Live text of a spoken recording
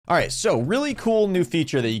All right, so really cool new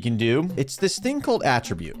feature that you can do. It's this thing called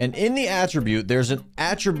attribute. And in the attribute, there's an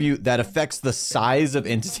attribute that affects the size of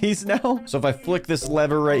entities now. So if I flick this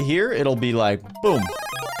lever right here, it'll be like, boom.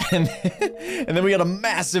 And then we got a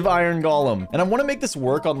massive iron golem. And I want to make this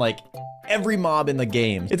work on like every mob in the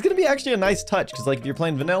game. It's gonna be actually a nice touch because like if you're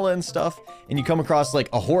playing vanilla and stuff and you come across like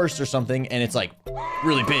a horse or something and it's like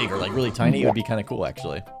really big or like really tiny, it would be kind of cool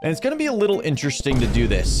actually. And it's gonna be a little interesting to do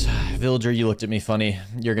this. Villager, you looked at me funny.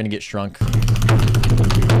 You're gonna get shrunk.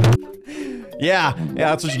 Yeah,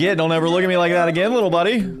 that's what you get. Don't ever look at me like that again, little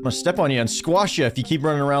buddy. I'm gonna step on you and squash you if you keep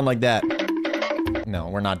running around like that. No,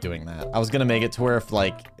 we're not doing that. I was gonna make it to where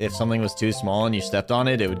if something was too small and you stepped on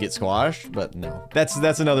it, it would get squashed, but no.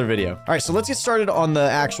 That's another video. All right, so let's get started on the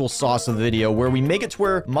actual sauce of the video where we make it to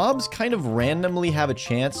where mobs kind of randomly have a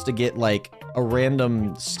chance to get like a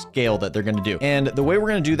random scale that they're gonna do. And the way we're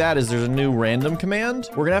gonna do that is there's a new random command.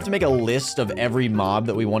 We're gonna have to make a list of every mob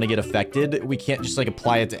that we want to get affected. We can't just like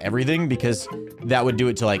apply it to everything because that would do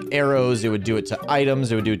it to like arrows, it would do it to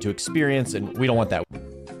items, it would do it to experience, and we don't want that.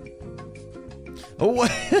 Oh,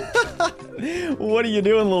 what are you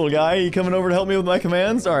doing, little guy? You coming over to help me with my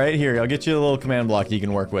commands? All right, here, I'll get you a little command block you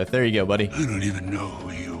can work with. There you go, buddy. I don't even know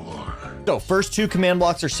who you are. So first two command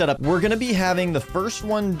blocks are set up. We're gonna be having the first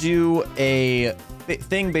one do a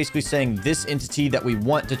thing basically saying this entity that we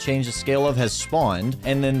want to change the scale of has spawned.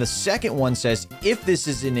 And then the second one says, if this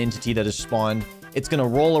is an entity that has spawned, it's gonna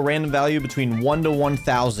roll a random value between 1 to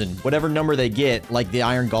 1,000. Whatever number they get, like the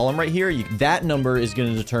iron golem right here, that number is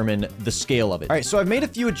gonna determine the scale of it. All right, so I've made a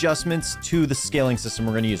few adjustments to the scaling system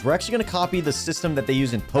we're gonna use. We're actually gonna copy the system that they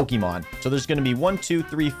use in Pokemon. So there's gonna be 1, 2,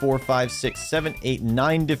 3, 4, 5, 6, 7, 8,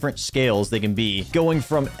 9 different scales they can be, going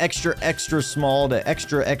from extra, extra small to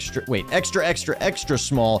extra, extra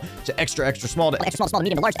small to extra, small to extra small,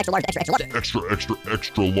 medium to large, extra large, extra large.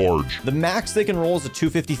 Extra large. The max they can roll is a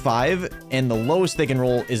 255, and the lowest they can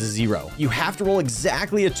roll is a 0. You have to roll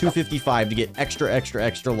exactly a 255 to get extra, extra,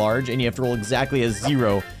 extra large, and you have to roll exactly a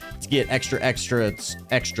 0 to get extra, extra,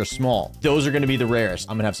 extra small. Those are going to be the rarest.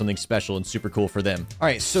 I'm going to have something special and super cool for them. All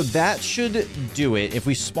right, so that should do it. If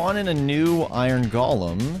we spawn in a new iron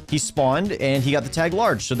golem, he spawned and he got the tag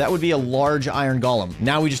large. So that would be a large iron golem.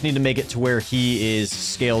 Now we just need to make it to where he is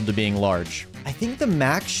scaled to being large. I think the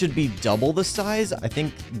max should be double the size. I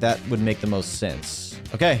think that would make the most sense.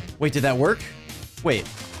 Okay, wait, did that work? Wait.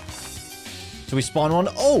 So we spawn one.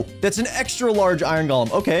 Oh, that's an extra large iron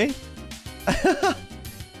golem. Okay.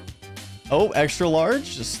 Oh, extra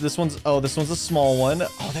large. This one's a small one.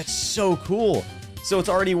 Oh, that's so cool. So it's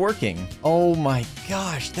already working. Oh my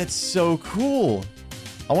gosh, that's so cool.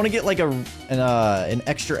 I want to get like an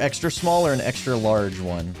extra small or an extra large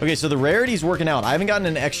one. Okay, so the rarity's working out. I haven't gotten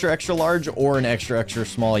an extra large or an extra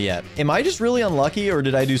small yet. Am I just really unlucky or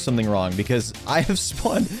did I do something wrong? Because I have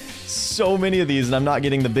spawned so many of these and I'm not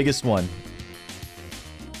getting the biggest one.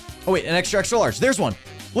 Oh wait, an extra large. There's one.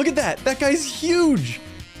 Look at that. That guy's huge.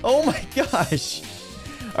 Oh my gosh.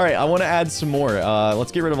 All right, I want to add some more.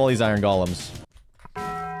 Let's get rid of all these iron golems.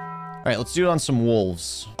 All right, let's do it on some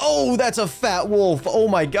wolves. Oh, that's a fat wolf. Oh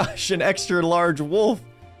my gosh, an extra large wolf.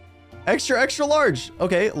 Extra large.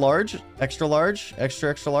 Okay, large, extra large,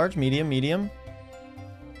 extra large, medium.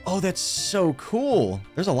 Oh, that's so cool.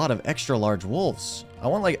 There's a lot of extra large wolves. I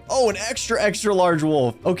want like, oh, an extra large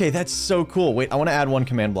wolf. Okay, that's so cool. Wait, I want to add one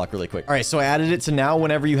command block really quick. All right, so I added it to now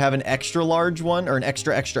whenever you have an extra large one or an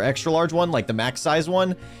extra large one, like the max size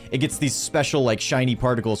one, it gets these special like shiny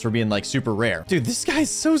particles for being like super rare. Dude, this guy's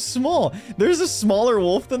so small. There's a smaller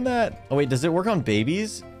wolf than that. Oh wait, does it work on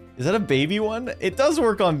babies? Is that a baby one? It does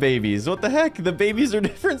work on babies. What the heck? The babies are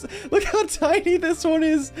different. Look how tiny this one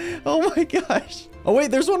is. Oh my gosh. Oh wait,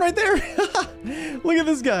 there's one right there. Look at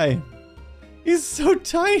this guy. He's so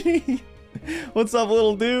tiny. What's up,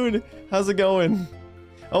 little dude? How's it going?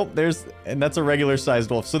 Oh, and that's a regular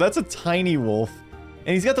sized wolf. So that's a tiny wolf.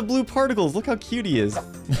 And he's got the blue particles. Look how cute he is.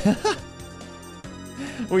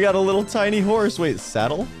 We got a little tiny horse. Wait,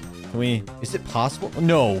 saddle? Is it possible?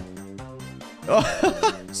 No.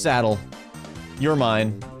 Oh, saddle. You're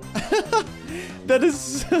mine. That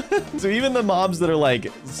is... So even the mobs that are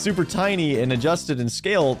like super tiny and adjusted and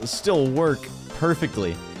scaled still work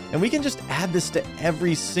perfectly. And we can just add this to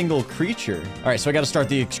every single creature. All right, so I got to start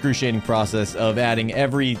the excruciating process of adding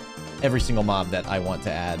every single mob that I want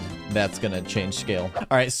to add. That's gonna change scale. All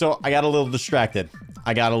right, so I got a little distracted.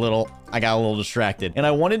 I got a little distracted. And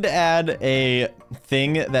I wanted to add a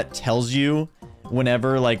thing that tells you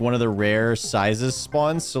whenever like one of the rare sizes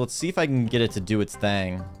spawns. So let's see if I can get it to do its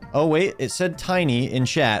thing. Oh wait, it said tiny in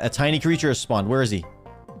chat. A tiny creature has spawned. Where is he?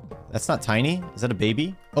 That's not tiny. Is that a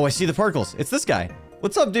baby? Oh, I see the particles. It's this guy.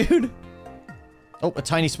 What's up, dude? Oh, a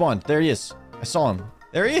tiny spawn. There he is. I saw him.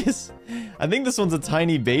 There he is. I think this one's a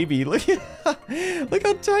tiny baby. Look look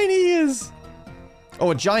how tiny he is.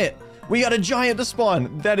 Oh, a giant. We got a giant to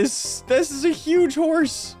spawn. This is a huge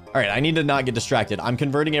horse. All right, I need to not get distracted. I'm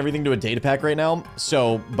converting everything to a data pack right now.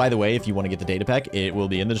 So, by the way, if you want to get the data pack, it will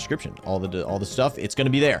be in the description. All the stuff, it's going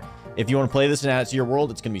to be there. If you want to play this and add it to your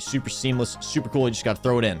world, it's going to be super seamless, super cool. You just got to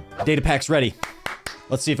throw it in. Data pack's ready.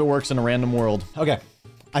 Let's see if it works in a random world. Okay.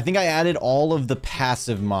 I think I added all of the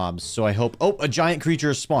passive mobs, so I hope... Oh, a giant creature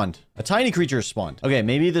has spawned. A tiny creature has spawned. Okay,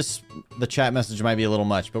 maybe the chat message might be a little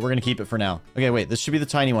much, but we're gonna keep it for now. Okay, wait, this should be the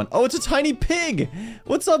tiny one. Oh, it's a tiny pig!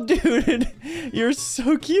 What's up, dude? You're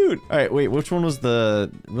so cute. All right, wait, which one was the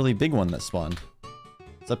really big one that spawned?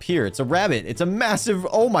 It's up here. It's a rabbit. It's a massive...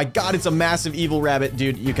 Oh my god, it's a massive evil rabbit,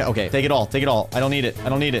 dude. You can... Okay, take it all. Take it all. I don't need it. I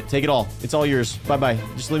don't need it. Take it all. It's all yours. Bye-bye.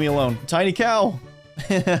 Just leave me alone. Tiny cow.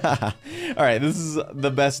 All right, this is the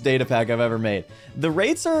best data pack I've ever made. The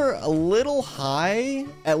rates are a little high,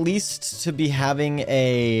 at least to be having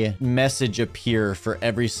a message appear for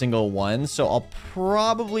every single one. So I'll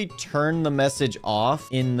probably turn the message off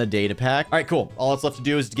in the data pack. All right, cool. All that's left to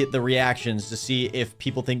do is to get the reactions to see if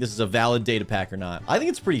people think this is a valid data pack or not. I think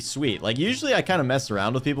it's pretty sweet. Like, usually I kind of mess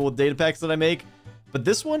around with people with data packs that I make, but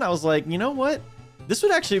this one I was like, you know what? This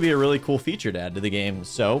would actually be a really cool feature to add to the game.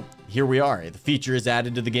 So here we are. The feature is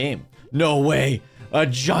added to the game. No way. A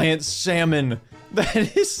giant salmon. That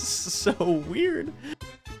is so weird.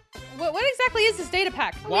 What exactly is this data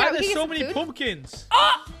pack? Why are there so many pumpkins?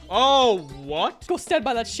 Ah! Oh, what? Go stand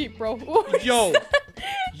by that sheep, bro. Yo.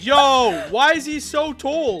 Yo, why is he so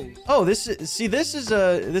tall? Oh, this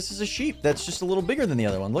is a sheep that's just a little bigger than the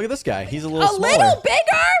other one. Look at this guy. He's a little smaller. A little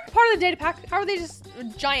bigger? Part of the data pack. How are they just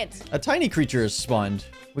giants? A tiny creature has spawned.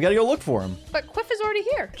 We gotta go look for him. But Quiff is already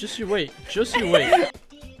here. Just you wait. Just you wait.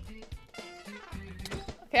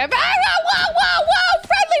 Okay, whoa!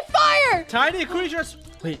 Friendly fire! Tiny creatures.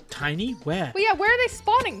 Wait, tiny? Where? Well, yeah, where are they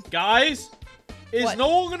spawning? Guys, is What? no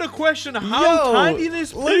one gonna question how tiny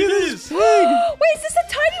this pig is? Pig. Wait, is this a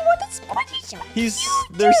tiny one that's spawning?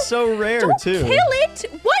 They're so rare Don't too. kill it!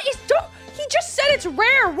 What is... He just said it's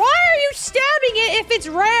rare. Why are you stabbing it if it's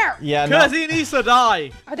rare? Yeah, Because no. he needs to die.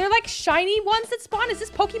 Are there like shiny ones that spawn? Is this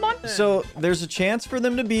Pokemon? So there's a chance for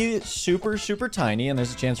them to be super, super tiny, and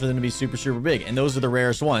there's a chance for them to be super, super big. And those are the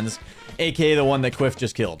rarest ones, aka the one that Quiff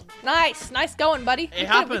just killed. Nice going, buddy. It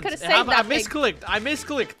happens. We could have It saved happened. that I pig. misclicked. I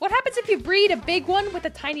misclicked. What happens if you breed a big one with a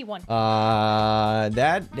tiny one? I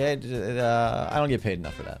don't get paid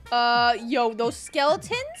enough for that. Yo, those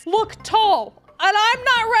skeletons look tall. And I'm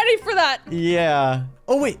not ready for that. Yeah.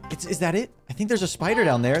 Oh, wait. Is that it? I think there's a spider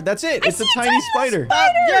down there. That's it. It's a tiny spider.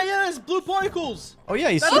 Yeah, it's blue particles. Oh, yeah.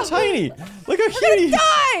 He's so tiny. Look how cute he is. Die.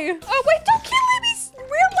 Oh, wait. Don't kill him. He's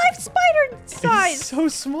real-life spider size. He's so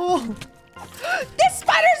small. This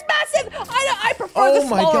spider's massive. I prefer the Oh,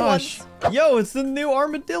 my smaller gosh. ones. Yo, it's the new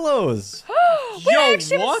armadillos. Wait, I Yo,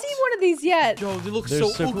 actually haven't what? seen one of these yet. Yo, they look They're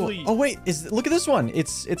so ugly. cool. Oh, wait. Look at this one.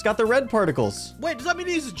 It's got the red particles. Wait, does that mean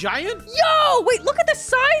he's a giant? Yo, wait, look at the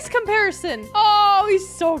size comparison. Oh, he's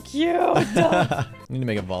so cute. I need to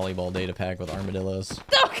make a volleyball data pack with armadillos.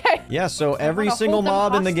 Okay. Yeah, so every wanna single hold them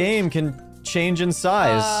mob in the hostage. game can change in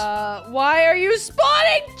size. Why are you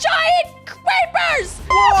spawning giant creepers?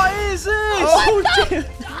 What is this? Oh, damn.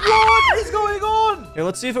 What is going on? Here,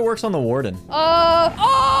 let's see if it works on the warden.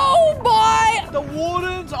 Oh my. The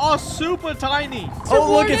wardens are super tiny.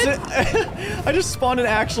 Oh, look, I just spawned an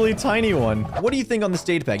actually tiny one. What do you think on this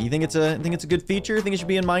data pack? You think it's a good feature? Think it should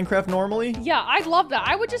be in Minecraft normally? Yeah, I'd love that.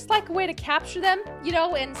 I would just like a way to capture them, you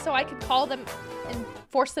know, and so I could call them and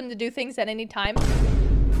force them to do things at any time.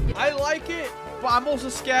 I like it, but I'm also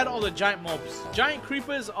scared of the giant mobs. Giant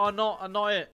creepers are not it.